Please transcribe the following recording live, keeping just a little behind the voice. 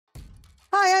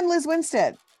Hi, I'm Liz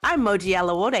Winstead. I'm Moji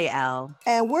Alawode L.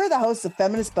 And we're the hosts of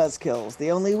Feminist Buzzkills, the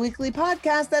only weekly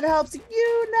podcast that helps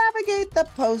you navigate the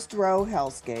post-Roe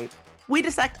hellscape. We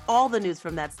dissect all the news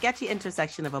from that sketchy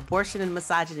intersection of abortion and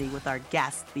misogyny with our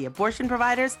guests, the abortion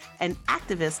providers and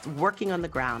activists working on the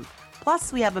ground.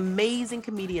 Plus, we have amazing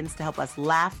comedians to help us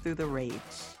laugh through the rage.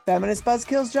 Feminist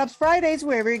Buzzkills drops Fridays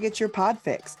wherever you get your pod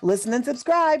fix. Listen and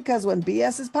subscribe, because when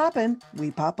BS is poppin',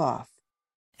 we pop off.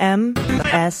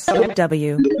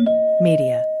 MSW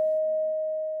Media.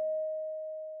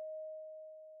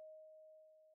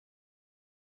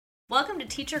 Welcome to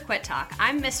Teacher Quit Talk.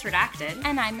 I'm Miss Redacted.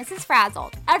 And I'm Mrs.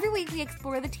 Frazzled. Every week we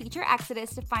explore the teacher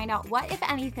exodus to find out what, if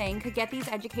anything, could get these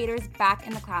educators back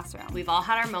in the classroom. We've all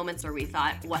had our moments where we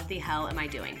thought, what the hell am I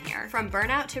doing here? From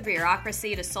burnout to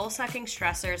bureaucracy to soul-sucking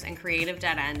stressors and creative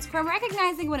dead ends. From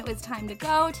recognizing when it was time to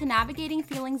go to navigating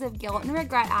feelings of guilt and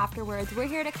regret afterwards, we're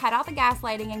here to cut out the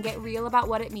gaslighting and get real about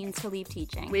what it means to leave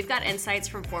teaching. We've got insights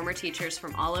from former teachers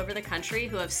from all over the country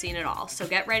who have seen it all. So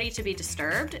get ready to be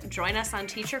disturbed. Join us on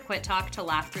Teacher Quit Talk to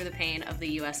laugh through the pain of the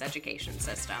U.S. education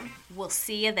system. We'll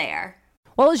see you there.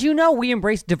 Well, as you know, we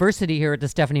embrace diversity here at the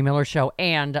Stephanie Miller Show,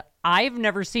 and I've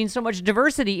never seen so much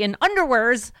diversity in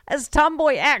underwears as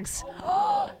Tomboy X.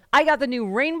 I got the new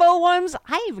rainbow ones.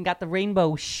 I even got the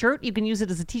rainbow shirt. You can use it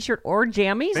as a t-shirt or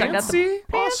jammies. Fancy? I got the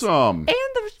pants Awesome. And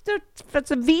it's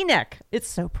a V-neck. It's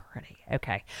so pretty.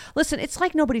 Okay. Listen, it's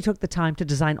like nobody took the time to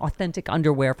design authentic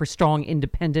underwear for strong,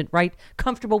 independent, right?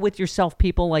 Comfortable with yourself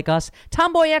people like us.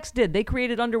 Tomboy X did. They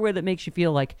created underwear that makes you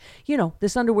feel like, you know,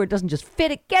 this underwear doesn't just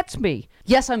fit, it gets me.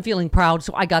 Yes, I'm feeling proud,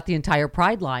 so I got the entire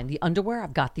Pride line. The underwear,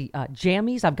 I've got the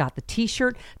jammies, I've got the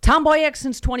t-shirt. Tomboy X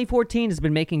since 2014 has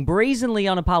been making brazenly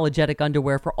unapologetic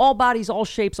underwear for all bodies, all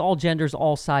shapes, all genders,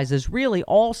 all sizes. Really,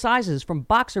 all sizes, from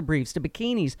boxer briefs to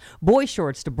bikinis, boy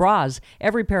shorts to bras.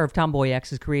 Every pair of Tomboy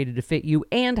X is created to fit you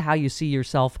and how you see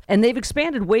yourself. And they've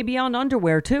expanded way beyond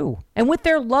underwear, too. And with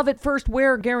their love at first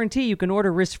wear guarantee, you can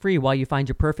order risk-free while you find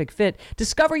your perfect fit.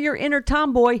 Discover your inner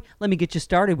tomboy. Let me get you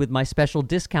started with my special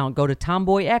discount. Go to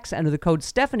Tomboy X, enter the code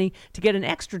Stephanie to get an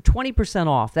extra 20%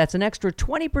 off. That's an extra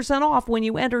 20% off when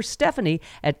you enter Stephanie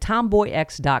at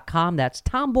tomboyx.com. That's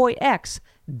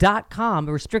tomboyx.com.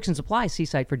 Restrictions apply. See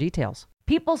site for details.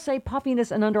 People say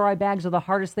puffiness and under-eye bags are the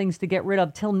hardest things to get rid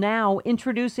of. Till now,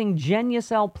 introducing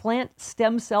Genucel plant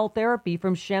stem cell therapy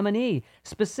from Chamonix,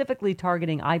 specifically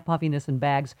targeting eye puffiness and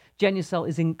bags. Genucel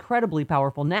is incredibly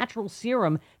powerful natural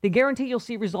serum. They guarantee you'll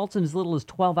see results in as little as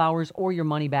 12 hours or your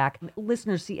money back.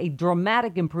 Listeners see a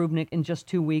dramatic improvement in just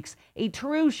 2 weeks. A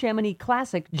true Chamonix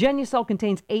classic, Genucel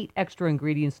contains 8 extra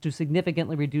ingredients to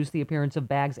significantly reduce the appearance of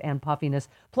bags and puffiness.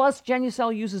 Plus,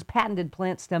 Genucel uses patented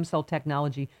plant stem cell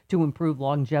technology to improve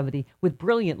longevity with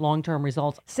brilliant long-term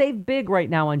results. Save big right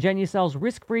now on Genucel's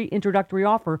risk-free introductory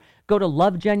offer. Go to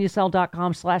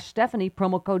lovegenucel.com/Stephanie,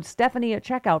 promo code Stephanie at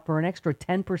checkout for an extra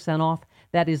 10% off.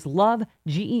 That is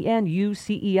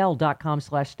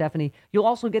lovegenucel.com/Stephanie. You'll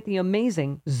also get the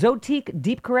amazing Zotique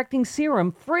Deep Correcting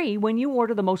Serum free when you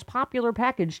order the most popular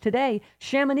package today.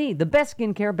 Chamonix, the best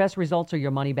skincare, best results, or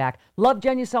your money back.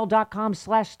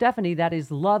 Lovegenucel.com/Stephanie. That is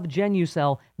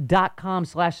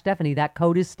lovegenucel.com/Stephanie. That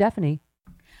code is Stephanie.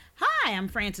 Hi, I'm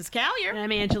Frances Callier. And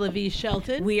I'm Angela V.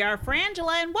 Shelton. We are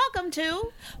Frangela, and welcome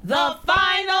to The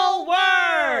Final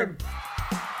Word.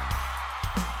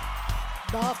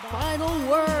 The Final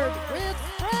Word with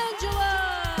Frangela.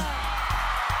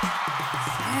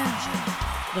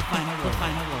 The final word. The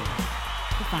final word.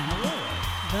 The final word.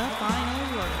 The final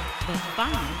word. The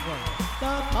final word.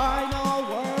 The Final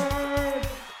Word.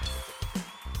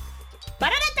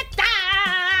 Ba-da-da-da-da!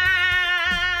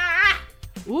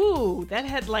 Ooh, that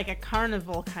had like a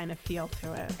carnival kind of feel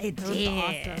to it. It was did.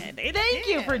 Awesome. Thank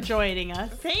you for joining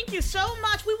us. Thank you so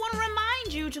much. We want to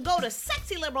remind you to go to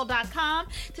sexyliberal.com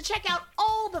to check out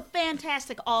all the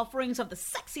fantastic offerings of the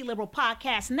Sexy Liberal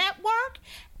Podcast Network.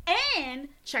 And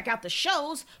check out the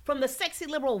shows from the Sexy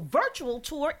Liberal virtual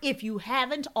tour if you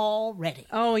haven't already.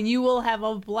 Oh, and you will have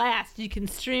a blast. You can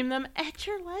stream them at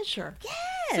your leisure.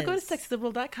 Yes. So go to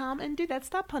sexyliberal.com and do that.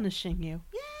 Stop punishing you.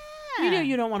 Yeah. You know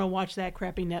you don't want to watch that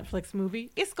crappy Netflix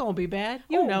movie. It's going to be bad.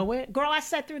 You know it. Girl, I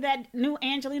sat through that new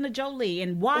Angelina Jolie,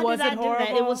 and why Was did I it do horrible?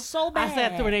 that? It was so bad. I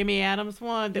sat through an Amy Adams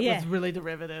one that Yeah. was really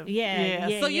derivative.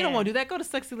 Yeah, So you don't yeah. want to do that. Go to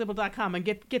sexyliberal.com and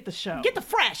get the show. Get the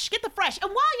fresh. And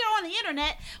while you're on the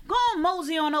internet, go on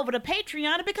mosey on over to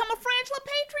Patreon and become a Frangela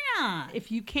Patreon.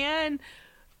 If you can,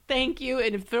 thank you.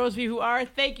 And if those of you who are,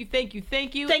 thank you. Thank you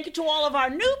to all of our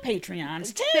new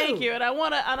Patreons too. Thank you. And I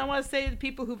want to say to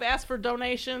people who've asked for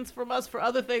donations from us for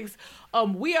other things,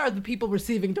 we are the people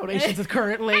receiving donations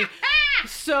currently.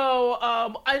 So,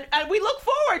 and we look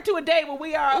forward to a day when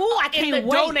we are in the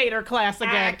donator class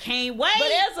again. I can't wait.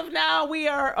 But as of now, we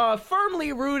are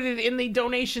firmly rooted in the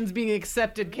donations being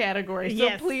accepted category.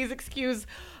 So please excuse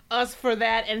us for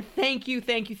that, and thank you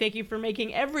for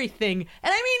making everything,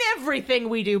 and I mean everything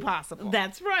we do possible.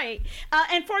 That's right.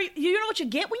 And for you know what you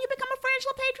get when you become a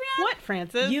Frangela Patreon? What,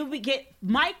 Francis? You get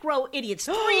Micro Idiots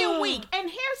 3 a week. And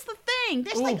here's the thing: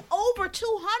 there's like over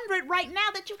 200 right now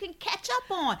that you can catch up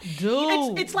on.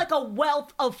 Dude, it's like a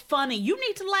wealth of funny. You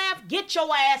need to laugh. Get your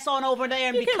ass on over there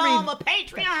and become a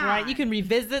Patreon. That's right. You can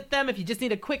revisit them if you just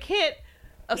need a quick hit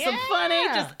of some funny.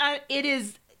 It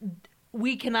is.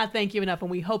 We cannot thank you enough,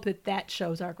 and we hope that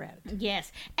shows our gratitude.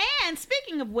 Yes. And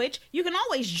speaking of which, you can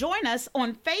always join us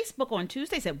on Facebook on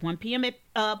Tuesdays at 1 p.m.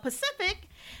 Pacific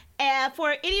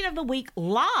for Idiot of the Week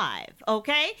Live,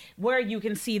 okay? Where you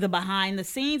can see the behind the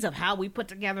scenes of how we put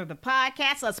together the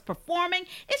podcast, us performing.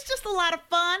 It's just a lot of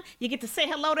fun. You get to say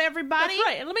hello to everybody. That's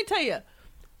right. And let me tell you,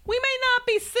 we may not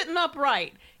be sitting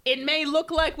upright. It may look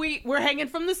like we're hanging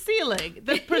from the ceiling.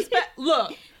 The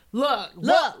Look.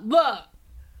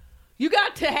 You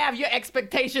got to have your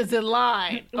expectations in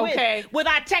line, okay? With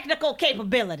our technical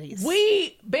capabilities.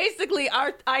 We, basically,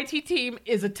 our IT team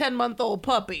is a 10-month-old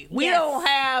puppy. We don't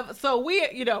have, I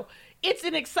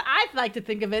like to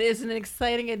think of it as an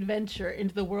exciting adventure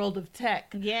into the world of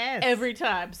tech. Yes. Every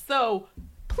time. So,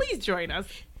 please join us.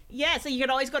 Yeah, so you can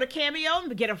always go to Cameo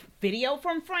and get a video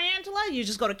from Frangela. You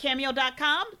just go to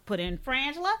cameo.com, put in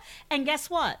Frangela, and guess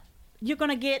what? You're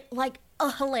going to get, like,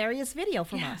 a hilarious video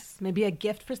from us. Maybe a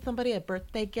gift for somebody, a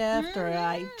birthday gift, or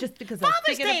just because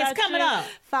Father's Day is coming up.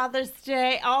 Father's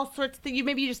Day, all sorts of things.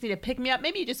 Maybe you just need to pick me up.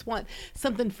 Maybe you just want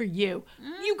something for you.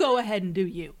 You go ahead and do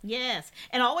you. Yes.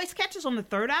 And always catch us on the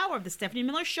 3rd hour of the Stephanie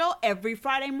Miller Show every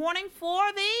Friday morning for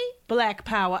the Black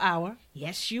Power Hour.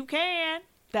 Yes, you can.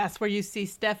 That's where you see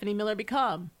Stephanie Miller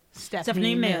become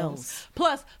Stephanie Mills.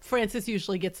 Plus, Francis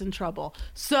usually gets in trouble.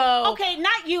 So okay,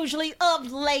 not usually,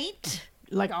 of late.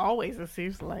 Like always, it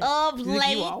seems like. Of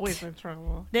late. You always in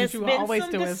trouble. There's you been always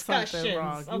some doing discussions, something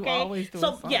wrong. okay? You always doing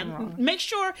something wrong. Make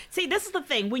sure, see, this is the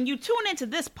thing. When you tune into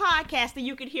this podcast, then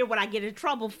you can hear what I get in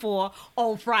trouble for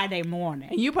on Friday morning.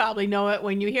 And you probably know it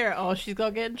when you hear, oh, she's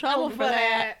going to get in trouble for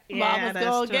that. Yeah, Mama's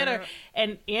going to true. get her.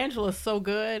 And Angela's so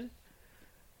good.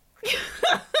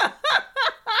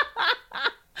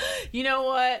 You know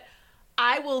what?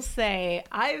 I will say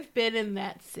I've been in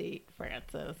that seat,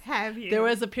 Francis. Have you? There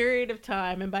was a period of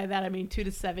time, and by that I mean 2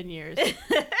 to 7 years,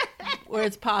 where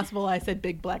it's possible I said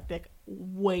big black dick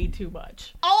way too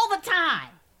much. All the time.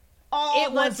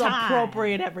 It was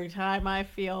appropriate every time, I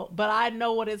feel. But I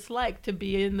know what it's like to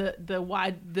be in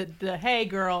the hey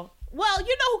girl. Well,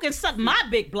 you know who can suck my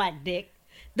big black dick?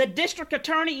 The district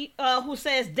attorney who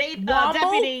says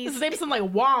deputies... His name's something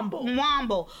like Womble.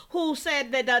 Womble, who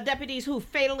said that deputies who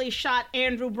fatally shot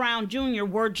Andrew Brown Jr.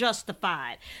 were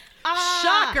justified.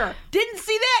 Shocker. Didn't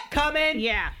see that coming.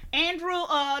 Yeah.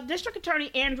 District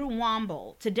Attorney Andrew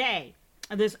Womble today,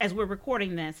 as we're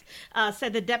recording this,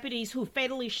 said the deputies who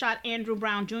fatally shot Andrew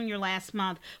Brown Jr. last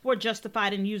month were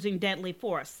justified in using deadly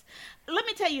force. Let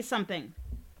me tell you something.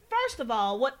 First of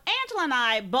all, what Angela and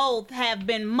I both have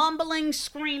been mumbling,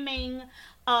 screaming,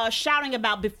 shouting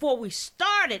about before we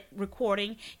started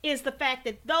recording is the fact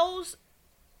that those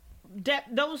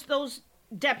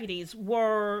deputies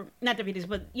were not deputies,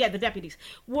 but yeah, the deputies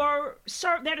were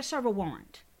there to serve a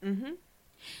warrant. Mm-hmm.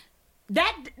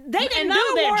 That they didn't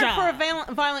do their job. Not a warrant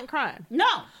for a violent crime.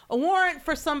 No, a warrant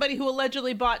for somebody who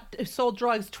allegedly sold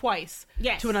drugs twice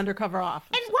to an undercover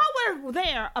officer. And while we're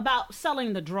there about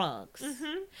selling the drugs,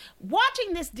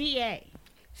 watching this DA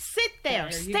sit there,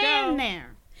 stand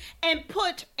there, and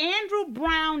put Andrew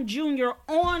Brown Jr.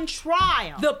 on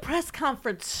trial. The press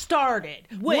conference started.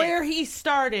 Where he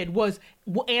started was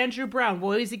Andrew Brown,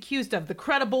 what he's accused of, the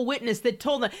credible witness that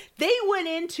told them. They went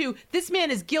into, this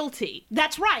man is guilty.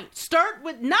 That's right. Start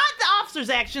with not the officer's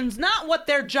actions, not what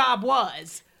their job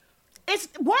was. It's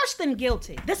worse than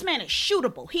guilty. This man is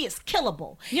shootable. He is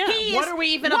killable. Yeah. What are we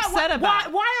even upset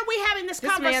about? Why are we having this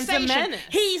conversation? Man's a menace.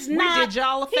 He's not. We did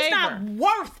y'all a favor. He's not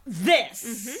worth this.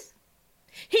 Mm-hmm.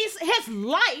 His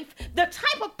life, the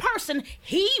type of person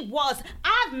he was,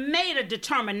 I've made a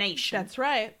determination. That's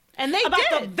right. And they about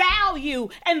did. The value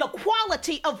and the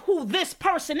quality of who this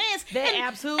person is. They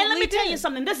absolutely And let me tell you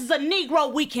something. This is a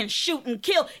Negro we can shoot and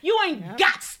kill. You ain't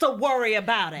gots to worry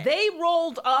about it. They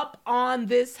rolled up on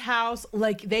this house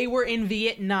like they were in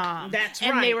Vietnam. That's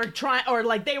right. And they were trying, or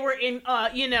like they were in,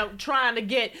 trying to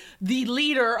get the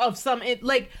leader of some,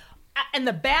 in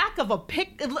the back of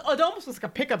it almost looks like a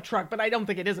pickup truck, but I don't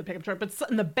think it is a pickup truck, but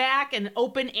in the back, an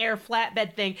open air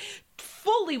flatbed thing,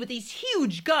 fully with these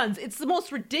huge guns. It's the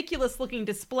most ridiculous looking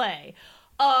display.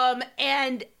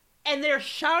 And they're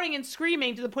shouting and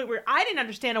screaming to the point where I didn't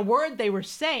understand a word they were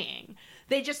saying.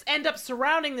 They just end up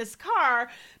surrounding this car,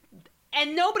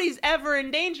 and nobody's ever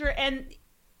in danger, and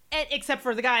except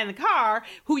for the guy in the car,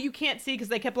 who you can't see because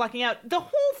they kept blocking out. The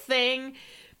whole thing,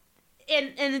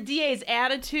 and the DA's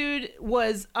attitude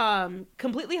was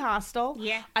completely hostile.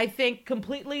 Yeah. I think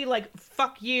completely like,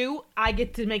 fuck you, I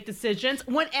get to make decisions.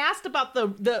 When asked about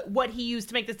the what he used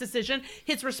to make this decision,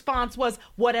 his response was,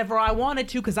 whatever I wanted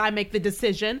to, because I make the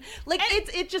decision. Like,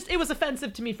 it was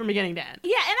offensive to me from beginning to end.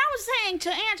 Yeah, and I was saying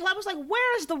to Angela, I was like,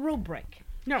 where is the rubric?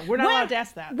 No, we're not allowed to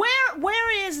ask that. Where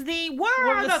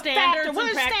are the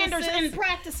standards and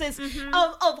practices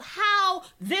of how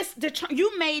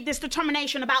you made this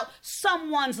determination about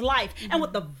someone's life and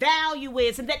what the value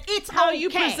is, and that it's how okay. you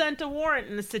present a warrant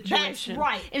in the situation. That's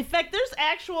right. In fact,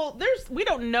 we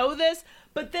don't know this,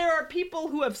 but there are people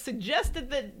who have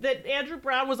suggested that Andrew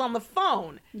Brown was on the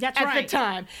phone at the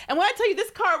time. And when I tell you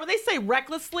this car, when they say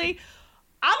recklessly,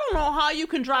 I don't know how you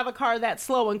can drive a car that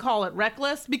slow and call it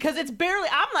reckless, because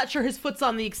I'm not sure his foot's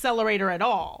on the accelerator at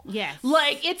all. Yes.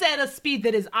 Like, it's at a speed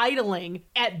that is idling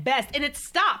at best, and it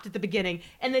stopped at the beginning.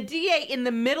 And the DA, in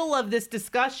the middle of this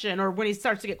discussion, or when he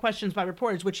starts to get questions by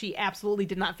reporters, which he absolutely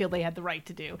did not feel they had the right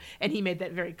to do, and he made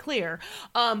that very clear,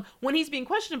 when he's being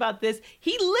questioned about this,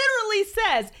 he literally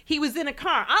says he was in a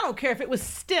car. I don't care if it was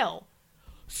still.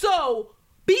 So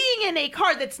being in a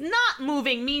car that's not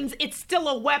moving means it's still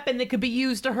a weapon that could be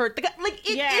used to hurt the guy. Like,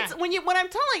 it's when I'm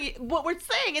telling you, what we're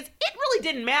saying is, it really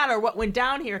didn't matter what went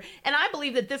down here. And I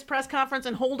believe that this press conference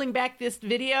and holding back this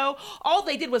video, all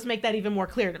they did was make that even more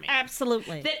clear to me.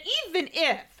 Absolutely. That even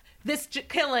if this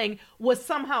killing was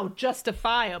somehow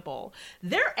justifiable,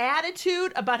 their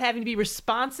attitude about having to be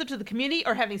responsive to the community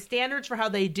or having standards for how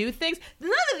they do things,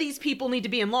 none of these people need to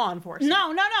be in law enforcement.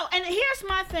 No. And here's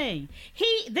my thing.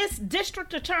 This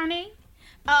district attorney,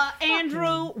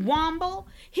 Andrew Womble,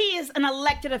 he is an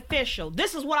elected official.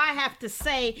 This is what I have to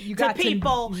say to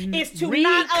people, is to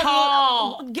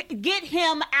not get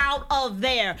him out of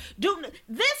there.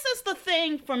 This is the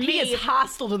thing for me. He is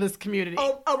hostile to this community.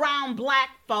 Around black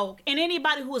folk and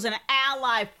anybody who is an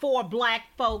ally for black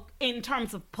folk in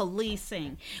terms of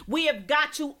policing. We have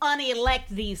got to unelect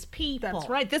these people. That's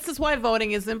right. This is why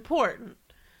voting is important.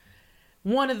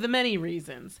 One of the many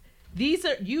reasons. We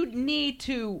need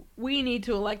to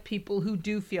elect people who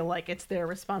do feel like it's their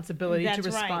responsibility to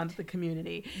respond to the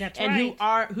community.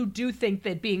 Who do think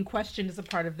that being questioned is a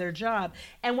part of their job.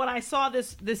 And what I saw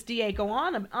this DA go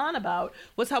on about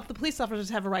was how the police officers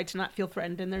have a right to not feel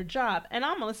threatened in their job. And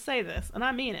I'm going to say this, and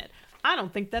I mean it. I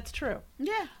don't think that's true.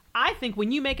 Yeah. I think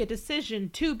when you make a decision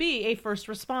to be a first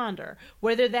responder,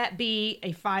 whether that be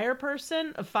a fire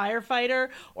person, a firefighter,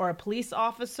 or a police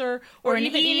officer, or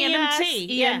even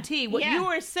EMT, what you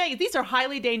are saying, these are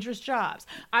highly dangerous jobs.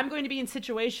 I'm going to be in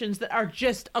situations that are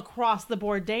just across the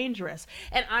board dangerous,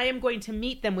 and I am going to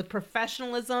meet them with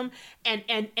professionalism and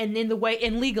in the way,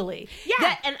 and legally.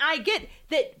 Yeah. And I get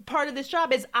that part of this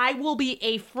job is I will be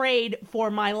afraid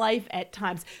for my life at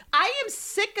times. I am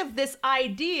sick of this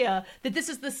idea that this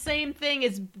is the same thing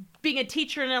as being a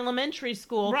teacher in elementary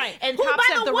school. Right. And who, cops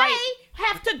by have the the way, right.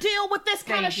 have to deal with this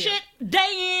kind of shit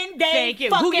day in, Thank day you.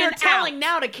 fucking Who you're telling out.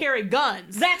 now to carry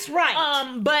guns. That's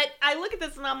right. But I look at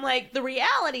this and I'm like, the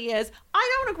reality is,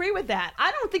 I don't agree with that.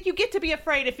 I don't think you get to be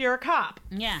afraid if you're a cop.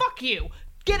 Yeah. Fuck you.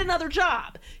 Get another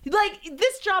job. Like,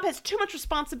 this job has too much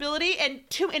responsibility and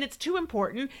it's too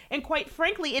important, and quite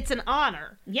frankly, it's an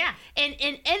honor. Yeah. And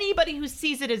anybody who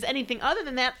sees it as anything other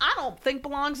than that, I don't think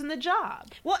belongs in the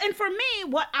job. Well, and for me,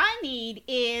 what I need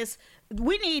is,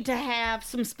 we need to have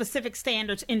some specific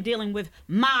standards in dealing with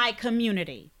my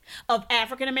community of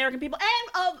African American people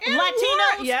and of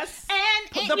Latinos, yes,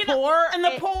 and the poor,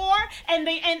 and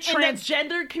the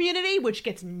transgendered community, which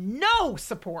gets no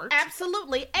support.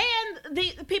 Absolutely, and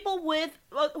the people with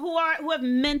who have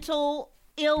mental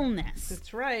illness.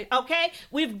 That's right. Okay,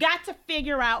 we've got to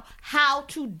figure out how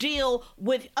to deal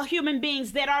with human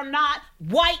beings that are not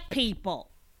white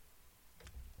people.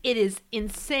 It is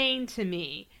insane to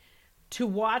me to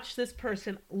watch this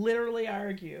person literally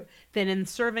argue that in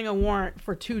serving a warrant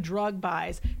for 2 drug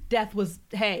buys, death was,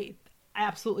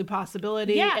 absolutely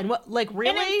possibility. Yeah. And what, like,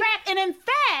 really? And in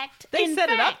fact, they set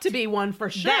it up to be one for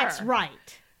sure. That's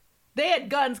right. They had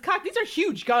guns cocked. These are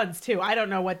huge guns too. I don't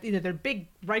know what, they're big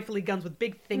rifly guns with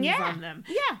big things on them.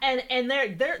 Yeah. And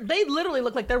they literally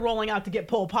look like they're rolling out to get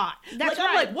Pol Pot. That's I'm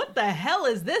right. like, what the hell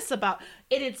is this about?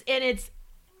 And it's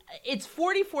it's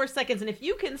 44 seconds, and if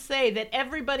you can say that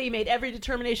everybody made every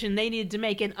determination they needed to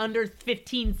make in under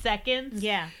 15 seconds,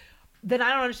 then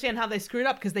I don't understand how they screwed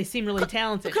up, because they seem really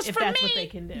talented if that's what they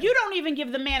can do. You don't even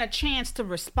give the man a chance to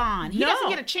respond. He doesn't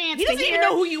get a chance he to doesn't hear, even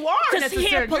know who you are to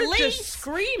hear police. You're just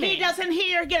screaming. He doesn't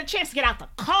get a chance to get out the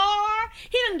car.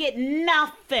 He doesn't get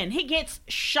nothing. He gets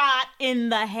shot in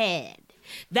the head.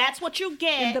 That's what you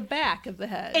get. In the back of the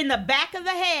head. In the back of the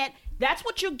head. That's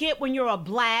what you get when you're a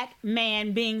black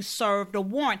man being served a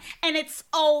warrant. And it's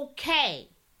okay.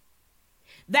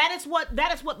 That is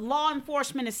what law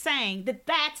enforcement is saying,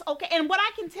 that's okay. And what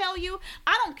I can tell you,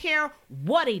 I don't care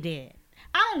what he did.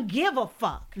 I don't give a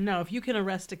fuck. No, if you can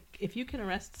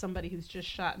arrest somebody who's just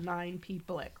shot 9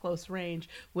 people at close range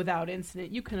without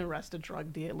incident, you can arrest a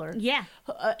drug dealer. Yeah.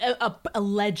 A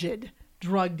alleged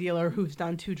drug dealer who's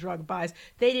done 2 drug buys.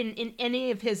 They didn't, in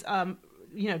any of his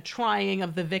trying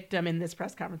of the victim in this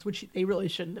press conference, which they really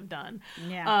shouldn't have done.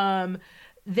 Yeah.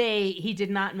 He did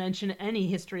not mention any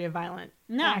history of violent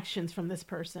actions from this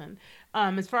person.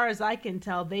 As far as I can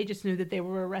tell, they just knew that they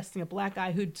were arresting a black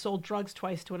guy who'd sold drugs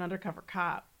twice to an undercover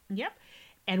cop. Yep.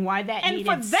 And why that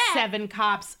needed 7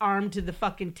 cops armed to the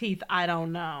fucking teeth, I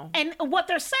don't know. And what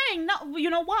they're saying, no, you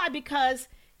know why? Because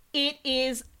it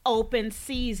is open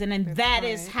season, and that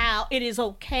is how it is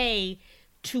okay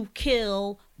to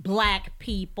kill black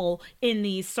people in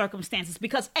these circumstances,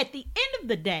 because at the end of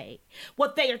the day,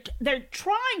 what they're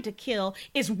trying to kill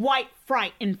is white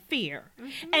fright and fear,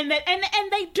 and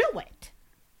they do it.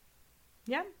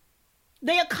 Yeah,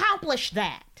 they accomplish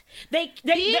that.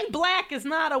 Being black is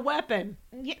not a weapon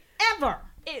ever.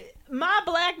 My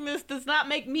blackness does not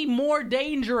make me more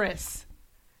dangerous.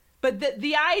 But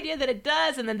the idea that it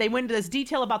does, and then they went into this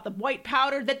detail about the white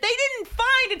powder that they didn't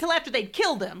find until after they'd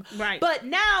killed him. Right. But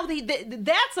now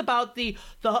that's about the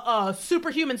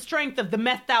superhuman strength of the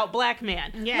methed out black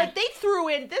man. Yeah. Like they threw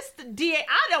in this DA.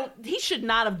 He should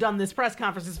not have done this press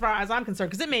conference as far as I'm concerned,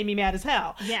 because it made me mad as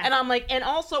hell. Yeah. And I'm like, and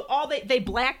also they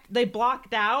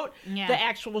blocked out the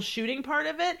actual shooting part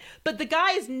of it. But the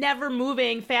guy is never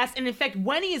moving fast, and in fact,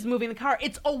 when he is moving the car,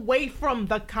 it's away from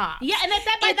the cops. Yeah, and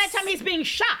by that time he's being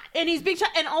shot. And he's being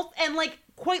shot, and like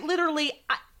quite literally,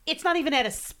 it's not even at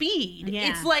a speed. Yeah.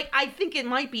 It's like, I think it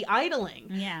might be idling.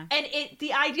 Yeah. And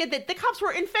the idea that the cops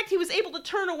were, in fact, he was able to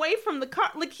turn away from the car.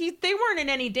 Like they weren't in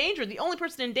any danger. The only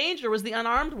person in danger was the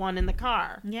unarmed one in the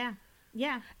car. Yeah.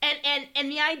 Yeah. And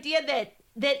the idea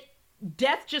that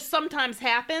death just sometimes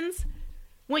happens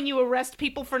when you arrest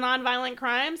people for nonviolent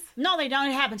crimes. No, they don't.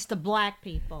 It happens to black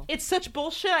people. It's such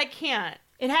bullshit. I can't.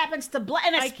 It happens to black,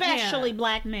 and especially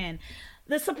black men.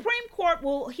 The Supreme Court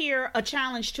will hear a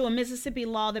challenge to a Mississippi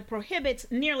law that prohibits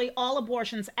nearly all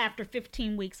abortions after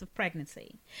 15 weeks of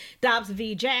pregnancy. Dobbs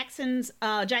v. Jackson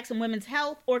Women's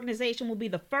Health Organization will be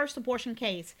the first abortion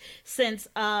case since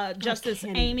Justice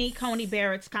Amy Coney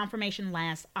Barrett's confirmation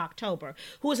last October,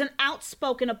 who is an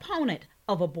outspoken opponent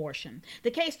of abortion.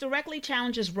 The case directly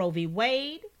challenges Roe v.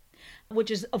 Wade, which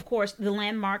is, of course, the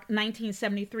landmark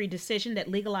 1973 decision that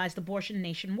legalized abortion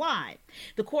nationwide.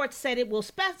 The court said it will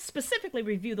specifically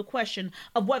review the question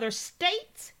of whether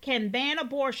states can ban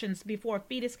abortions before a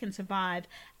fetus can survive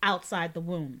outside the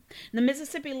womb. The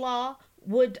Mississippi law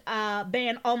would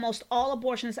ban almost all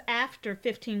abortions after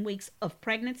 15 weeks of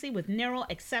pregnancy, with narrow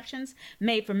exceptions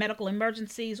made for medical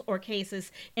emergencies or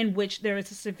cases in which there is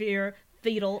a severe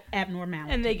fetal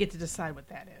abnormality. And they get to decide what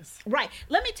that is. Right.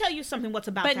 Let me tell you something what's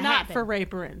about to happen. But not for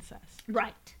rape or incest.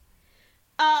 Right.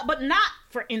 But not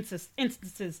for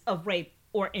instances of rape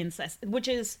or incest, which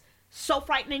is so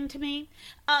frightening to me.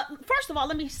 First of all,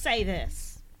 let me say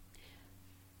this.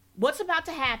 What's about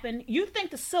to happen, you think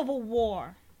the Civil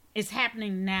War is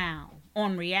happening now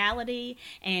on reality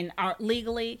and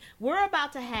legally. We're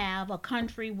about to have a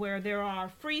country where there are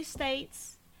free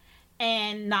states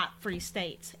and not free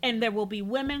states, and there will be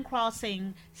women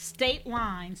crossing state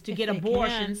lines to get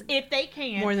abortions if they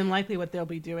can. More than likely, what they'll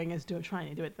be doing is trying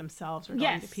to do it themselves, or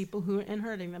going to people who and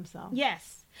hurting themselves.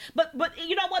 Yes, but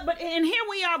you know what? And here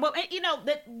we are. But you know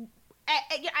that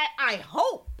I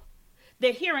hope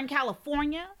that here in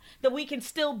California that we can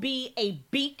still be a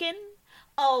beacon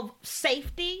of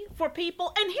safety for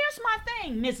people. And here's my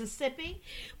thing, Mississippi,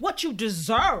 what you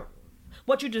deserve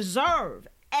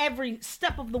every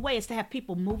step of the way is to have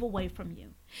people move away from you,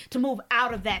 to move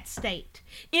out of that state.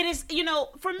 It is, you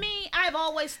know, for me, I've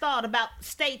always thought about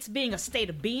states being a state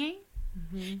of being.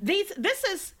 Mm-hmm.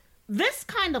 This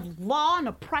kind of law and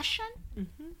oppression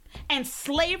and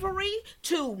slavery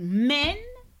to men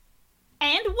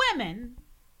and women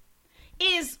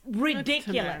is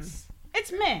ridiculous.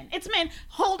 It's men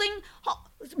holding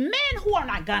men who are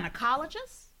not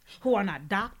gynecologists, who are not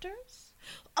doctors,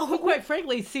 who quite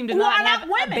frankly seem to not have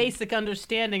a basic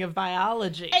understanding of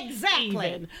biology. Exactly.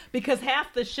 Even, because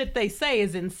half the shit they say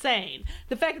is insane.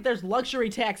 The fact that there's luxury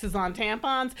taxes on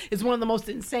tampons is one of the most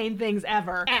insane things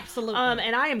ever. Absolutely.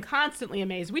 And I am constantly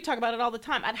amazed. We talk about it all the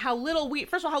time at how little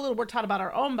first of all, how little we're taught about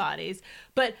our own bodies,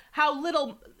 but how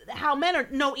men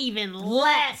know even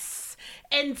less.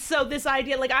 And so this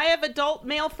idea, like I have adult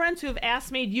male friends who have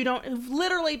asked me, who've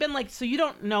literally been like, so you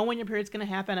don't know when your period's going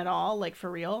to happen at all, like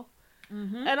for real?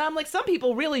 Mm-hmm. And I'm like, some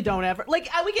people really don't ever, like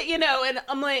we get, and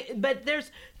I'm like, but there's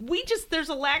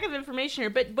a lack of information here,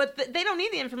 but they don't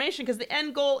need the information because the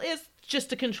end goal is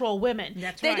just to control women.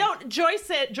 That's they right. don't.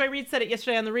 Joy Reid said it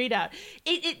yesterday on the readout.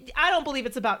 I don't believe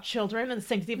it's about children and the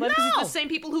sanctity of life because it's the same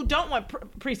people who don't want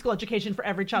preschool education for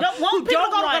every child. Who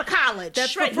don't want to go to college.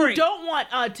 That's right. Who don't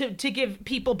want to give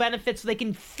people benefits so they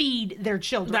can feed their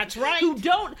children. That's right. They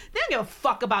don't give a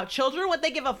fuck about children. What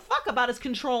they give a fuck about is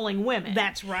controlling women.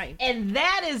 That's right. And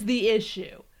that is the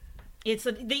issue. It's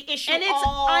the issue and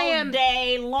all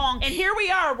day long. And here we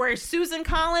are where Susan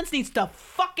Collins needs to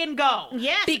fucking go.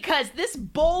 Yes. Because this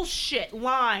bullshit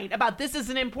line about this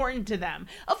isn't important to them.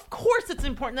 Of course it's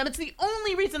important to them. It's the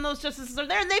only reason those justices are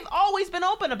there, and they've always been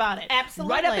open about it.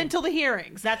 Absolutely. Right up until the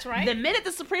hearings. That's right. The minute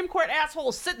the Supreme Court asshole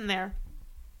is sitting there,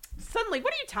 suddenly,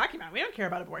 what are you talking about? We don't care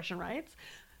about abortion rights.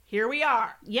 Here we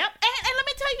are. Yep. And let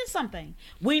me tell you something.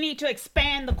 We need to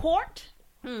expand the court.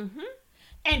 Mm-hmm.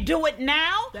 And do it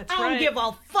now. That's I don't right. give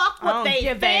a fuck what they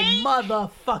give think. a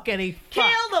motherfucking fuck.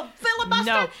 Kill the filibuster.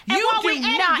 No, and you while do we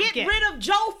not get rid of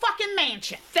Joe fucking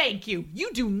Manchin. Thank you.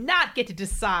 You do not get to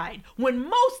decide when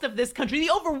most of this country, the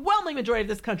overwhelming majority of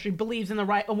this country, believes in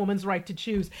a woman's right to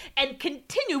choose and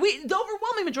continue. The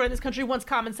overwhelming majority of this country wants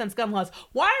common sense gun laws.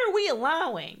 Why are we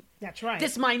allowing That's right.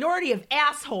 this minority of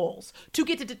assholes to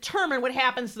get to determine what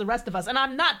happens to the rest of us? And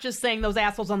I'm not just saying those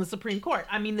assholes on the Supreme Court.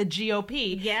 I mean the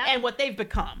GOP and what they've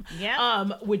become,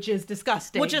 which is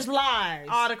disgusting. Which is lies.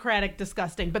 Autocratic,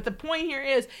 disgusting. But the point here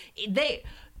is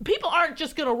people aren't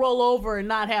just going to roll over and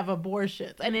not have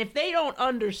abortions. And if they don't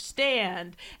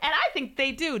understand, and I think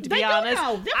they do, to be honest,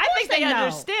 I think they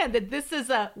understand that this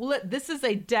is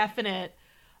a definite,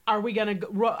 are we going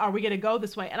to go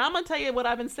this way? And I'm going to tell you what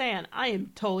I've been saying. I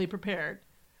am totally prepared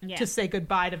to say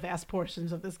goodbye to vast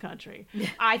portions of this country.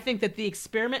 I think that the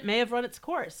experiment may have run its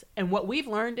course. And what we've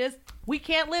learned is we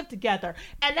can't live together.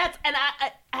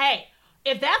 Hey,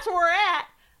 if that's where we're at,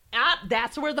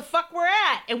 that's where the fuck we're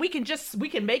at. And we can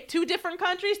make 2 different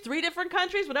countries, 3 different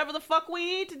countries, whatever the fuck we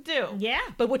need to do. Yeah.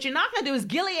 But what you're not going to do is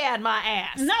Gilead my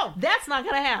ass. No. That's not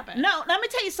going to happen. No, let me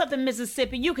tell you something,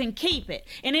 Mississippi. You can keep it.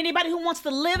 And anybody who wants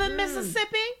to live in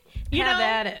Mississippi,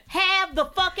 at it. Have the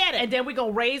fuck at it. And then we're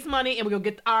going to raise money and we're going to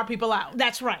get our people out.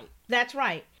 That's right. That's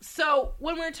right. So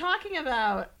when we're talking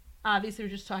about, obviously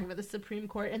we're just talking about the Supreme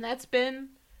Court, and that's been...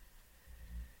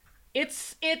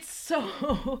 It's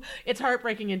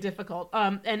heartbreaking and difficult.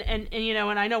 And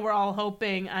I know we're all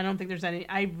hoping.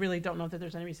 I really don't know that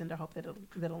there's any reason to hope that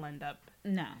it'll end up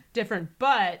different.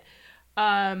 But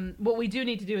what we do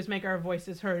need to do is make our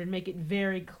voices heard and make it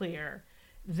very clear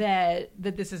that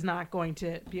this is not going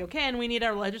to be okay, and we need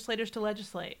our legislators to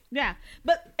legislate. Yeah,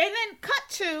 and then cut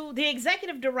to the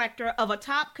executive director of a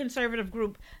top conservative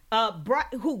group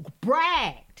who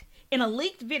bragged in a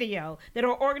leaked video that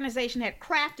our organization had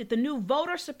crafted the new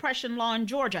voter suppression law in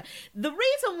Georgia. The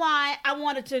reason why I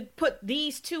wanted to put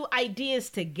these 2 ideas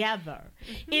together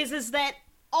is that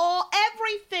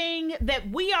everything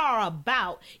that we are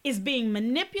about is being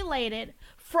manipulated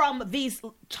from these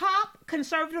top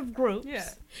conservative groups. Yeah.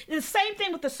 The same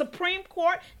thing with the Supreme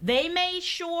Court. They made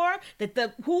sure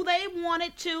that who they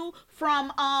wanted to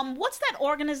from what's that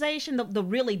organization? The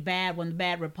really bad one, the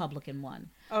bad Republican one.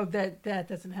 Oh, that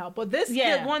doesn't help. Well,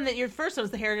 the one that you're first on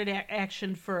was the Heritage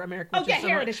Action for America.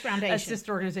 Heritage Foundation, a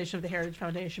sister organization of the Heritage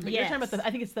Foundation. But you're talking about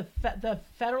I think it's the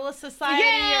Federalist Society.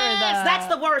 Yes, that's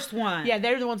the worst one. Yeah,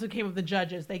 they're the ones who came up with the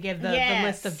judges. They gave the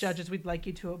list of judges we'd like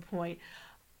you to appoint.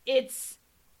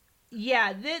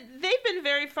 They've been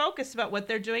very focused about what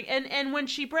they're doing. And when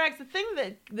she brags, the thing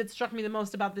that struck me the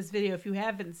most about this video, if you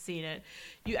haven't seen it,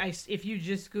 if you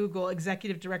just Google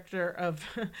executive director of,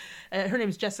 her name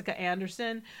is Jessica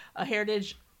Anderson, a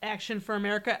Heritage Action for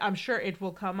America, I'm sure it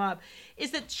will come up,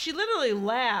 is that she literally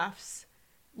laughs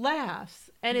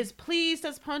and is pleased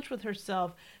as punch with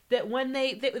herself that when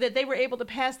they were able to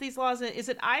pass these laws. Is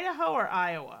it Idaho or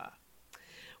Iowa?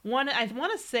 I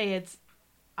want to say it's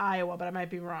Iowa, but I might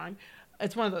be wrong.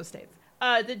 It's one of those states.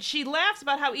 That she laughs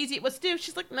about how easy it was to do.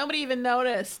 She's like, nobody even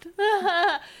noticed.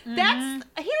 That's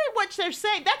hear what they're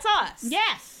saying. That's us.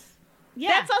 Yes.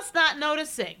 That's us not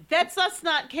noticing. That's us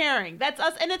not caring. That's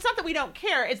us. And it's not that we don't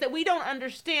care. It's that we don't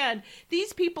understand.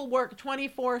 These people work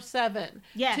 24/7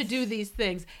 to do these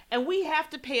things. And we have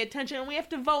to pay attention, and we have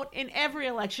to vote in every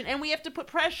election, and we have to put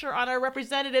pressure on our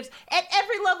representatives at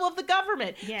every level of the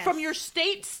government. Yes. From your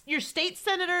state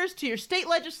senators to your state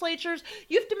legislatures.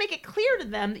 You have to make it clear to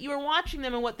them that you are watching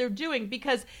them and what they're doing,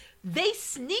 because they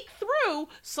sneak through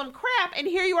some crap, and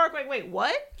here you are going, wait,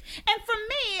 what? And for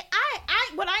me,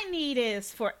 what I need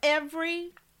is for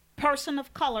every person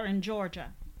of color in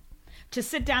Georgia to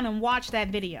sit down and watch that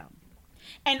video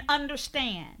and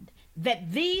understand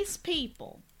that these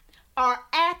people are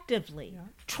actively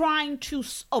trying to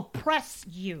oppress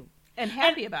you. And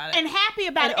happy about it. And happy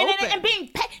about it. And being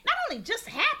paid, not only just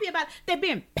happy about it, they're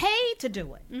being paid to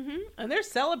do it. Mm-hmm. And they're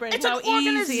celebrating it's how an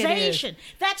organization. easy it is.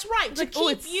 That's right. To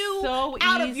keep you so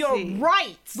out of your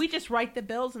rights. We just write the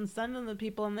bills and send them to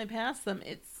people and they pass them.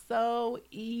 It's so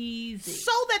easy.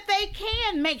 So that they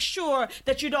can make sure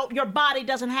that your body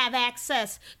doesn't have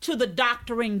access to the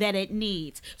doctoring that it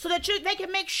needs. So that they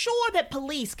can make sure that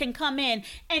police can come in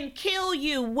and kill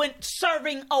you when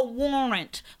serving a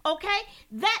warrant. Okay?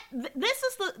 This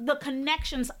is the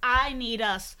connections I need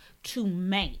us to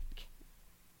make.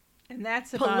 And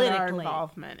that's about our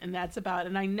involvement. And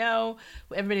I know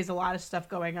everybody has a lot of stuff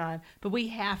going on, but we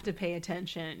have to pay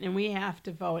attention and we have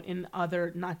to vote in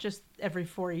not just every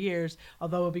 4 years,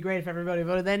 although it would be great if everybody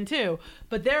voted then too.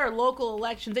 But there are local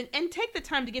elections, and take the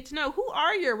time to get to know who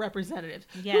are your representatives,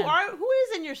 who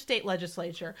is in your state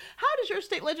legislature, how does your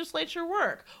state legislature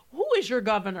work, who is your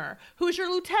governor, who's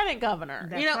your lieutenant governor.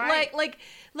 That's right. like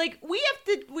we have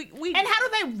to we and how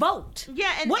do they vote?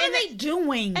 Yeah, and what are they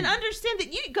doing? And understand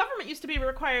that government used to be a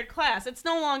required class. It's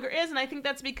no longer is, and I think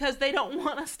that's because they don't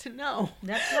want us to know.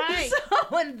 That's right.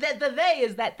 So, and the they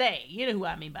is that they. You know who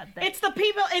I mean by they. It's the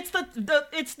people.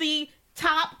 It's the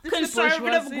top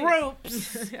conservative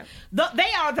groups.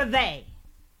 They are the they.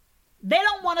 They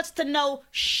don't want us to know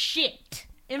shit.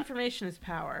 Information is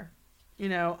power.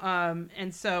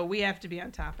 And so we have to be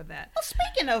on top of that. Well,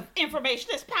 speaking of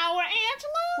information is power,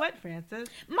 Angela. What, Francis?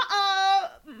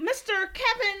 Mr.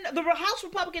 Kevin, the House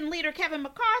Republican leader Kevin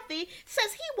McCarthy,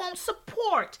 says he won't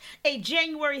support a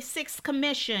January 6th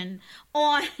commission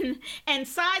and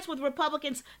sides with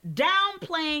Republicans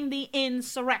downplaying the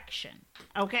insurrection.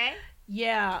 Okay?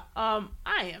 Yeah, I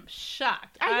am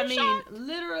shocked. Are you shocked?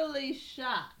 Literally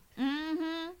shocked.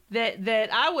 Mm-hmm. That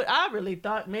I really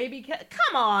thought maybe,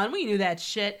 come on, we knew that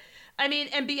shit. I mean,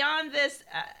 and beyond this,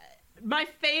 my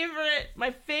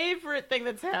favorite thing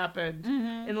that's happened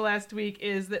in the last week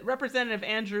is that Representative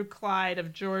Andrew Clyde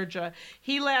of Georgia,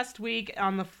 he last week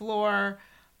on the floor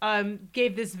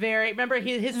gave this remember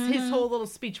his whole little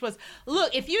speech was,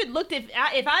 look, if you had looked, if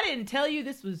I didn't tell you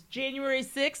this was January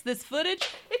 6th, this footage,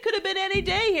 it could have been any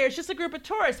day here. It's just a group of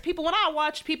tourists. People, when I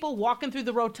watched people walking through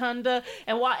the rotunda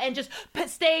and just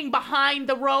staying behind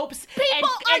the ropes. People,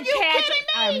 are you kidding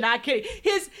me? I'm not kidding.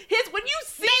 His when you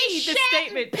see the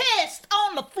statement, pissed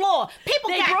on the floor. People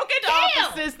they broke into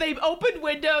offices. They opened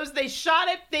windows. They shot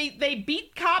it. They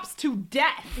beat cops to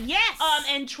death. Yes.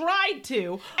 And tried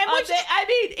to. And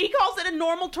he calls it a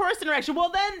normal tourist interaction. Well,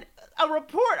 then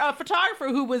a photographer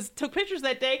who took pictures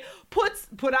that day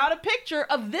put out a picture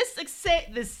of this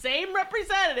same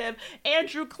representative,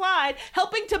 Andrew Clyde,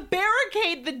 helping to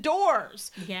barricade the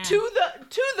doors to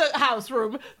the House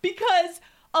room because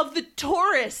of the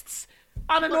tourists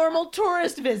on a normal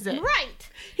tourist visit. Right.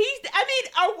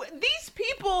 These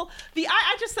people,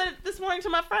 I just said it this morning to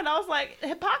my friend, I was like,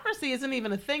 hypocrisy isn't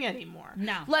even a thing anymore.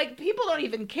 No. Like, people don't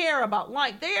even care about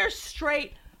lying. They are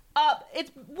straight up.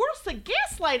 It's worse than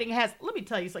gaslighting has, let me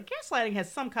tell you, gaslighting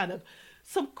has some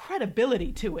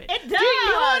credibility to it. It does. Do you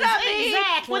know what I mean?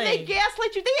 Exactly. When they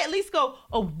gaslight you, they at least go,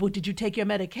 oh, well, did you take your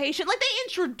medication? Like, they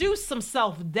introduce some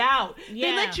self-doubt. Yeah.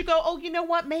 They let you go, oh, you know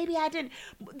what? Maybe I didn't.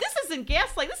 This isn't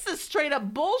gaslight. This is straight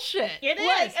up bullshit. It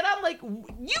is. And I'm like,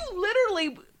 you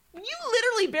literally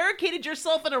barricaded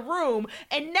yourself in a room,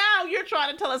 and now you're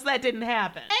trying to tell us that didn't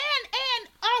happen. And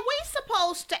are we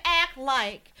supposed to act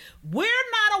like we're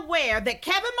not aware that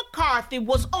Kevin McCarthy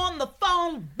was on the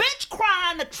phone bitch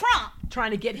crying to Trump?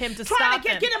 Trying to get him to stop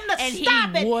it. Get him to and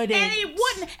stop it. Wouldn't. And he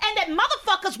wouldn't. And that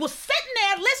motherfuckers was sitting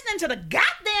there listening to the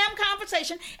goddamn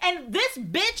conversation, and this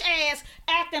bitch ass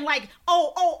acting like, you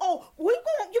want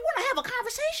to have a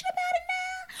conversation about it now?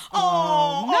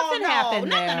 Nothing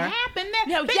happened there. Nothing happened there.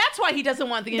 No, that's why he doesn't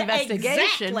want the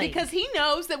investigation. Exactly. Because he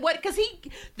knows that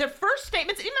their first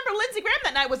statements, you remember Lindsey Graham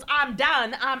that night was, I'm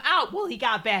done, I'm out. Well, he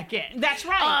got back in. That's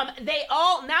right. They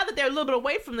all, now that they're a little bit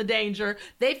away from the danger,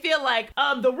 they feel like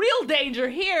the real danger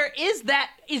here is that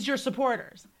is your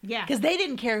supporters. Yeah. Because they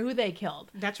didn't care who they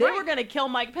killed. That's they right. They were going to kill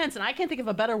Mike Pence, and I can't think of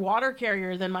a better water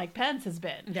carrier than Mike Pence has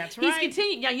been. That's He's right.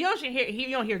 continuing. Now, you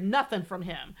don't hear nothing from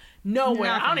him. Nowhere.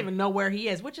 Nothing. I don't even know where he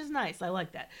is, which is nice. I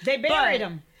like that. They buried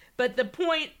him. But the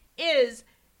point is,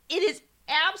 it is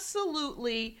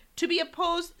absolutely to be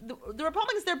opposed. The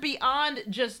Republicans, they're beyond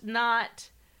just not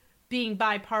being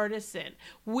bipartisan.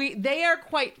 They are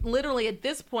quite literally at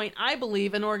this point, I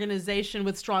believe, an organization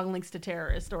with strong links to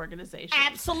terrorist organizations.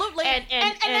 Absolutely.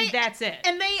 And that's it.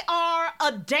 And they are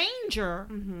a danger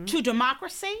to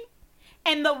democracy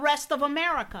and the rest of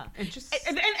America. And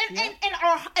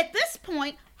are at this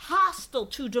point hostile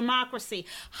to democracy,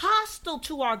 hostile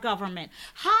to our government,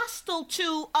 hostile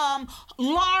to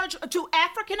to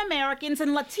African Americans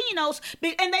and Latinos,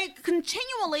 and they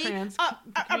continually trans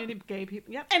community, gay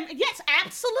people. Yep. And yes,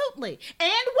 absolutely,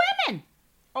 and women.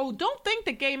 Oh, don't think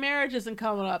that gay marriage isn't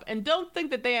coming up, and don't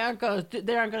think that they aren't going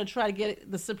to try to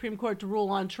get the Supreme Court to rule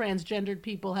on transgendered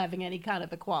people having any kind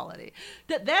of equality.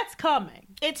 That's coming.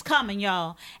 It's coming,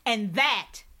 y'all, and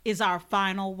that is our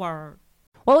final word.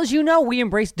 Well, as you know, we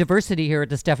embrace diversity here at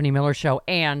the Stephanie Miller Show,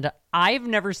 and I've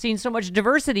never seen so much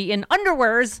diversity in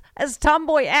underwears as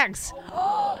Tomboy X.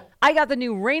 I got the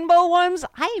new rainbow ones.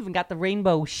 I even got the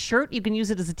rainbow shirt. You can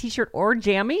use it as a t-shirt or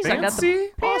jammies. Fancy? I got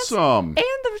the pants. Awesome. And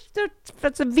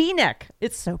it's a V-neck.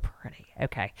 It's so pretty.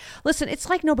 Okay. Listen, it's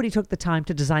like nobody took the time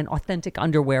to design authentic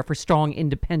underwear for strong,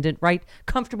 independent, right?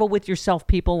 Comfortable with yourself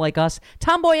people like us.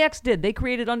 Tomboy X did. They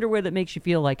created underwear that makes you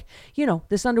feel like,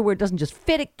 this underwear doesn't just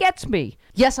fit, it gets me.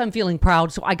 Yes, I'm feeling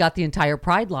proud, so I got the entire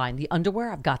Pride line. The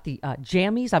underwear, I've got the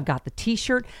jammies, I've got the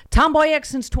t-shirt. Tomboy X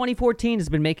since 2014 has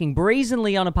been making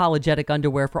brazenly unapologetic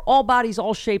underwear for all bodies,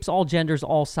 all shapes, all genders,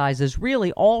 all sizes.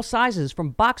 Really, all sizes,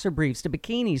 from boxer briefs to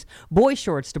bikinis, boy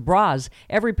shorts to bras.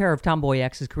 Every pair of Tomboy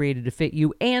X is created to fit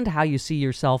you and how you see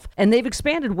yourself. And they've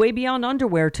expanded way beyond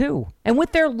underwear, too. And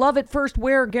with their love at first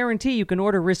wear guarantee, you can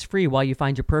order risk-free while you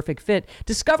find your perfect fit.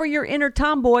 Discover your inner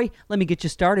tomboy. Let me get you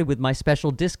started with my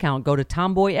special discount. Go to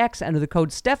Tomboy X, enter the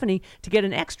code Stephanie to get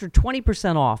an extra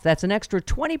 20% off. That's an extra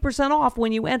 20% off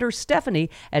when you enter Stephanie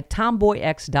at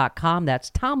tomboyx.com. That's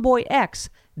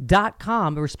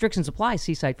tomboyx.com. Restrictions apply.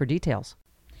 See site for details.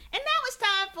 And now it's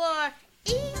time for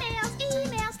emails.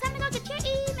 Time to go get your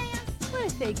emails. Well,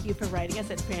 thank you for writing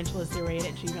us at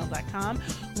frangela08@gmail.com.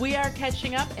 We are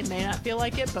catching up and may not feel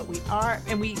like it, but we are,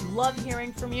 and we love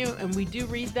hearing from you, and we do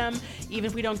read them, even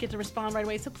if we don't get to respond right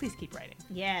away, so please keep writing.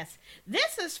 Yes.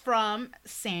 This is from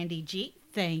Sandy G.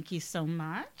 Thank you so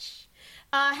much.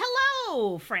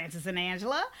 Hello, Francis and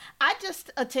Angela. I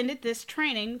just attended this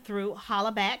training through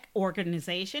Hollaback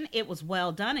Organization. It was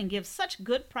well done and gives such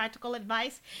good practical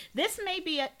advice. This may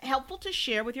be helpful to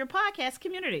share with your podcast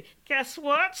community. Guess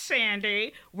what,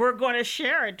 Sandy? We're going to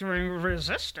share it during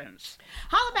Resistance.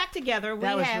 Hollaback together,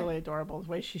 That was really adorable. The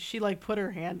way she like put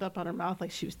her hand up on her mouth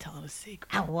like she was telling a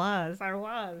secret. I was.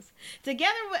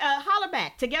 Together,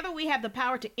 Hollaback. Together we have the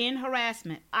power to end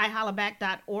harassment.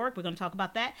 ihollaback.org. We're going to talk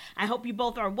about that. I hope you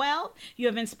both are well. You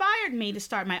have inspired me to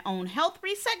start my own health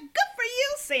reset. Good for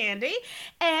you, Sandy.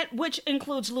 And which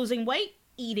includes losing weight,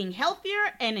 eating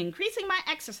healthier, and increasing my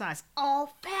exercise.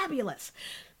 All fabulous.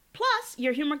 Plus,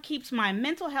 your humor keeps my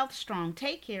mental health strong.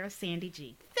 Take care, Sandy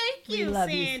G. Thank you,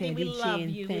 Sandy. We love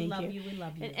you. We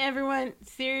love you. And everyone,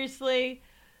 seriously,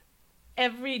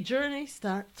 every journey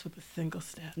starts with a single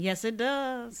step. Yes, it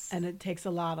does. And it takes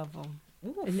a lot of them.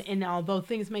 And although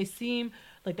things may seem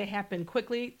like they happen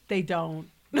quickly, they don't.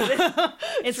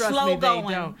 It's slow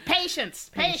going.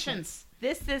 Patience.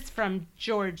 This is from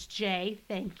George J.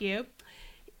 Thank you.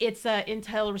 It's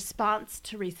entitled Response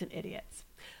to Recent Idiots.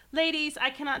 Ladies,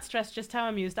 I cannot stress just how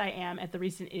amused I am at the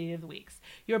recent Idiot of the Weeks.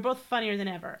 You're both funnier than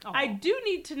ever. Aww. I do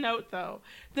need to note, though,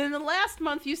 that in the last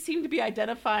month you seem to be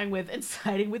identifying with and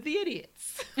siding with the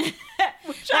idiots. Which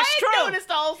That's I true. noticed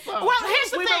also. Well,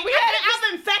 here's the thing.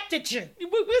 I've infected you.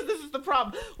 This is the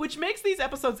problem, which makes these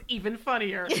episodes even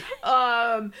funnier.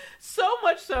 So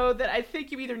much so that I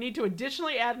think you either need to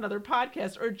additionally add another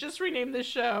podcast or just rename this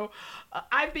show.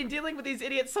 I've been dealing with these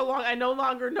idiots so long, I no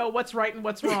longer know what's right and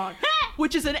what's wrong,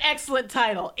 which is an excellent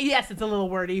title. Yes, it's a little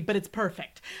wordy, but it's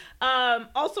perfect.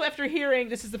 Also, after hearing,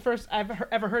 this is the first I've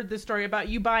ever heard this story about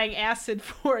you buying acid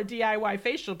for a DIY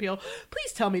facial peel.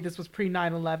 Please tell me this was pre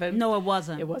 9/11. No, it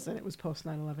wasn't. It wasn't. It was post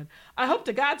 9/11. I hope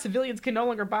to God civilians can no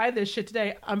longer buy this shit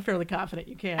today. I'm fairly confident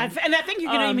you can. And I think you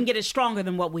can even get it stronger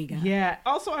than what we got. Yeah.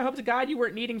 Also, I hope to God you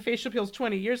weren't needing facial peels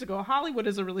 20 years ago. Hollywood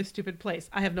is a really stupid place.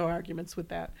 I have no arguments with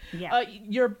that. Yeah.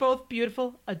 You're both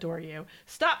beautiful. Adore you.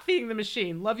 Stop feeding the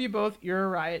machine. Love you both. You're a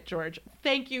riot, George.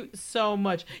 Thank you so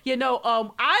much.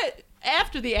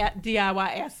 After the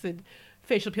DIY acid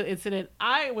facial peel incident,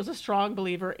 I was a strong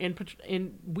believer in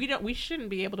we shouldn't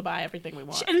be able to buy everything we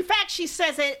want. In fact, she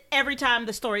says it every time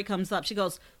the story comes up. She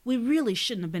goes, "We really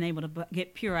shouldn't have been able to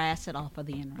get pure acid off of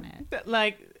the internet."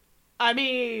 Like, I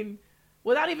mean,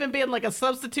 without even being like a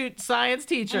substitute science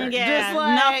teacher. Yeah, just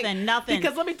like, nothing.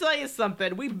 Because let me tell you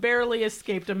something. We barely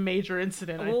escaped a major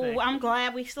incident, I think. I'm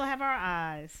glad we still have our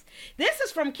eyes. This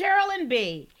is from Carolyn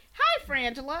B. Hi,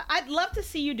 Frangela. I'd love to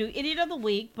see you do Idiot of the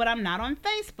Week, but I'm not on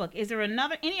Facebook. Is there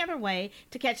any other way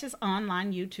to catch us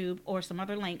online, YouTube, or some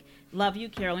other link? Love you,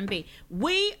 Carolyn B.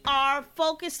 We are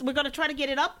focused. We're going to try to get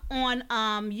it up on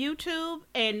YouTube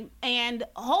and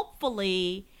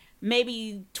hopefully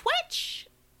maybe Twitch.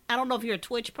 I don't know if you're a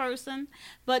Twitch person,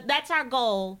 but that's our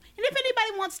goal. And if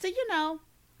anybody wants to,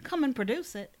 come and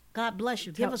produce it, God bless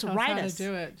you. Give us, write us. How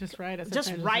to do it. Just write us.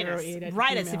 Just write us.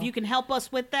 Write us if you can help us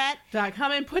with that.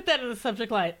 .com and put that in the subject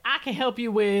line. I can help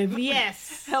you with.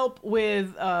 Yes. Help with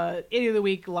Idiot of the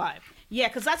Week live. Yeah,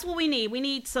 because that's what we need. We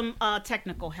need some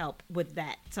technical help with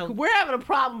that. So we're having a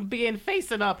problem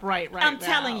facing up right now. I'm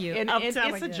telling you. And it's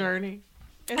a journey.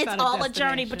 It's all a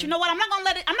journey. But you know what? I'm not gonna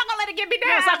let it get me down.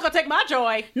 No, it's not gonna take my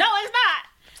joy. No, it's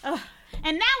not.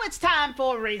 And now it's time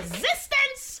for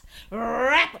Resistance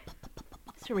Wrap Up.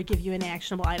 So we give you an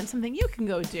actionable item, something you can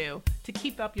go do to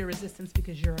keep up your resistance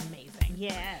because you're amazing.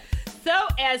 Yes. So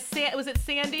as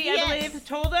Sandy, I believe,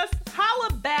 told us,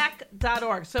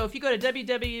 hollaback.org. So if you go to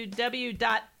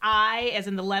www.I, as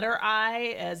in the letter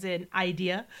I, as in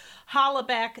idea,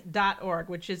 hollaback.org,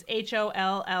 which is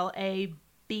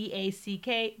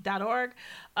HOLLABACK.org.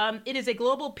 It is a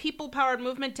global people-powered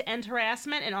movement to end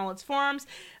harassment in all its forms.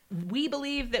 We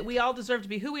believe that we all deserve to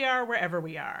be who we are wherever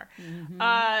we are.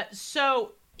 Mm-hmm.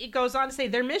 So it goes on to say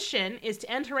their mission is to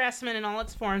end harassment in all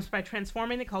its forms by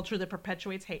transforming the culture that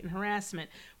perpetuates hate and harassment.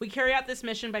 We carry out this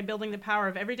mission by building the power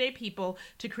of everyday people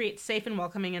to create safe and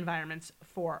welcoming environments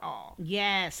for all.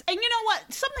 Yes. And you know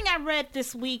what? Something I read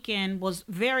this weekend was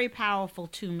very powerful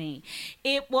to me.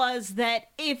 It was that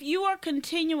if you are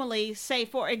continually, say,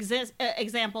 for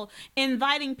example,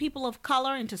 inviting people of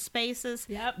color into spaces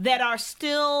that are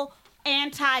still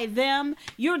anti them,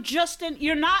 you're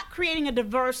not creating a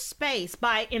diverse space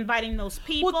by inviting those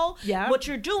people. What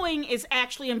you're doing is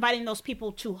actually inviting those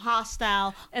people to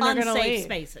hostile, and unsafe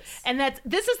spaces. And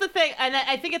this is the thing, and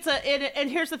I think and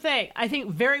here's the thing, I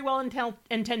think very well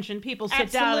intentioned people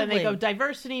sit down and they go,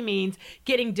 diversity means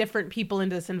getting different people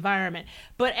into this environment.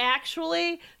 But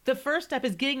actually, the first step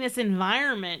is getting this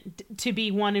environment to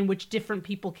be one in which different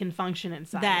people can function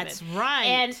inside. That's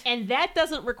right. And that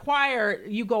doesn't require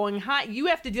you going high. You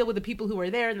have to deal with the people who are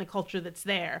there and the culture that's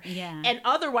there. Yeah. And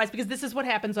otherwise, because this is what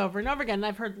happens over and over again, and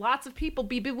I've heard lots of people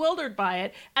be bewildered by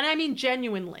it, and I mean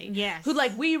genuinely. Yes. Who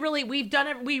we've done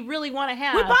it, we really want to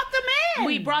have. We brought them in.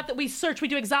 We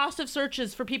do exhaustive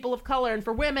searches for people of color and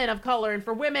for women of color and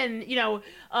for women,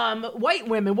 white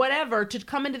women, whatever, to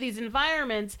come into these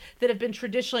environments that have been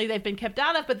traditionally, they've been kept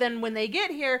out of, but then when they get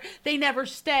here, they never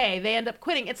stay. They end up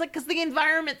quitting. It's like, because the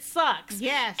environment sucks.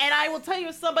 Yes. And I will tell you,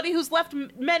 as somebody who's left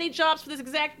many jobs for this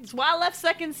it's why I left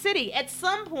Second City. At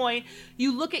some point,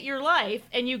 you look at your life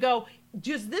and you go,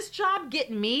 does this job get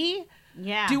me?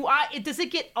 Yeah. Does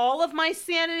it get all of my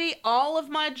sanity, all of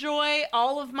my joy,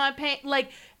 all of my pain? Like,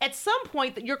 at some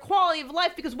point, your quality of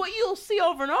life, because what you'll see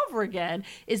over and over again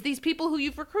is these people who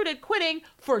you've recruited quitting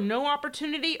for no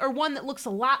opportunity or one that looks a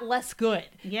lot less good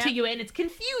to you. And it's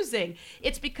confusing.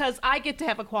 It's because I get to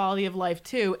have a quality of life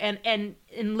too. And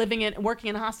living and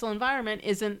working in a hostile environment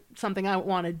isn't something I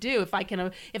want to do if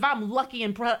I'm lucky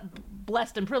and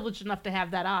blessed and privileged enough to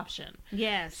have that option.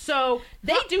 Yes. So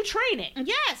they do training.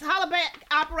 Yes. Hollaback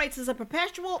operates as a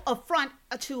perpetual affront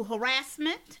to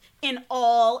harassment in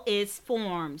all its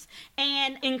forms,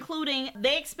 and including,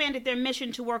 they expanded their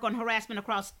mission to work on harassment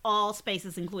across all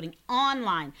spaces, including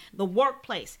online, the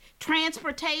workplace,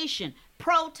 transportation,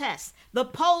 protests, the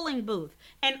polling booth,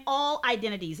 and all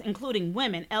identities, including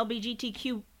women,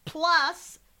 LGBTQ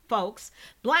plus folks,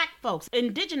 black folks,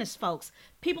 indigenous folks,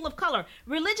 people of color,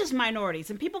 religious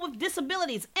minorities, and people with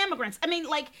disabilities, immigrants. I mean,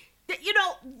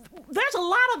 there's a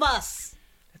lot of us.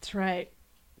 That's right.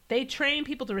 They train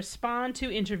people to respond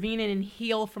to, intervene in, and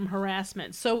heal from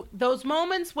harassment. So those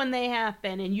moments when they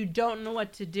happen and you don't know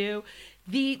what to do,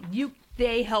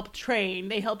 they help train.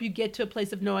 They help you get to a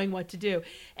place of knowing what to do.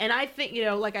 And I think,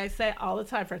 like I say all the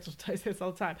time, friends will tell you this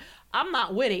all the time, I'm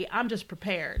not witty, I'm just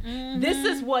prepared. Mm-hmm. This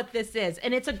is what this is.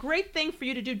 And it's a great thing for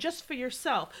you to do just for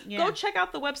yourself. Yeah. Go check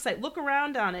out the website. Look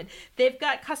around on it. They've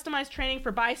got customized training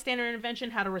for bystander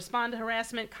intervention, how to respond to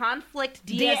harassment, conflict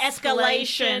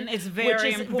de-escalation is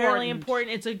very important. Very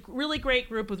important. It's a really great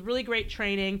group with really great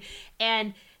training.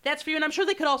 And that's for you. And I'm sure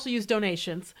they could also use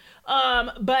donations.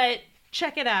 But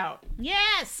check it out.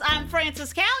 Yes, I'm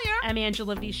Frances Callier. I'm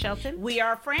Angela V. Shelton. We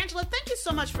are Frangela. Thank you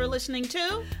so much for listening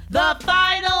to The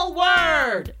Final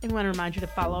Word. And I want to remind you to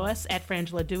follow us at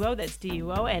Frangela Duo, that's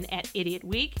D-U-O, and at Idiot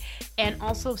Week. And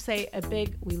also say a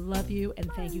big we love you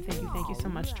and thank you so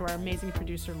much to our amazing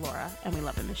producer, Laura. And we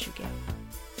love and miss you, Gail.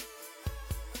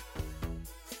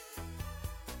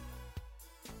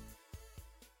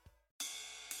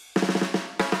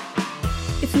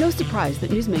 It's no surprise that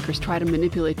newsmakers try to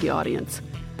manipulate the audience.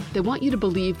 They want you to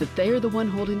believe that they are the one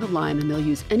holding the line and they'll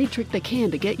use any trick they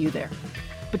can to get you there.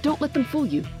 But don't let them fool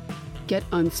you. Get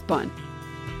unspun.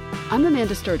 I'm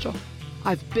Amanda Sturgill.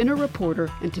 I've been a reporter,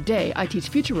 and today I teach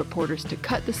future reporters to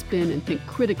cut the spin and think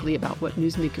critically about what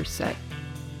newsmakers say.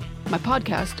 My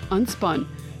podcast, Unspun,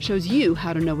 shows you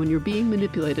how to know when you're being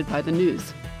manipulated by the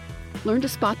news. Learn to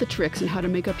spot the tricks and how to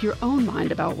make up your own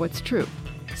mind about what's true.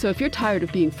 So if you're tired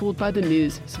of being fooled by the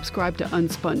news, subscribe to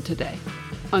Unspun today.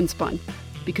 Unspun,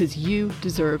 because you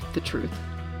deserve the truth.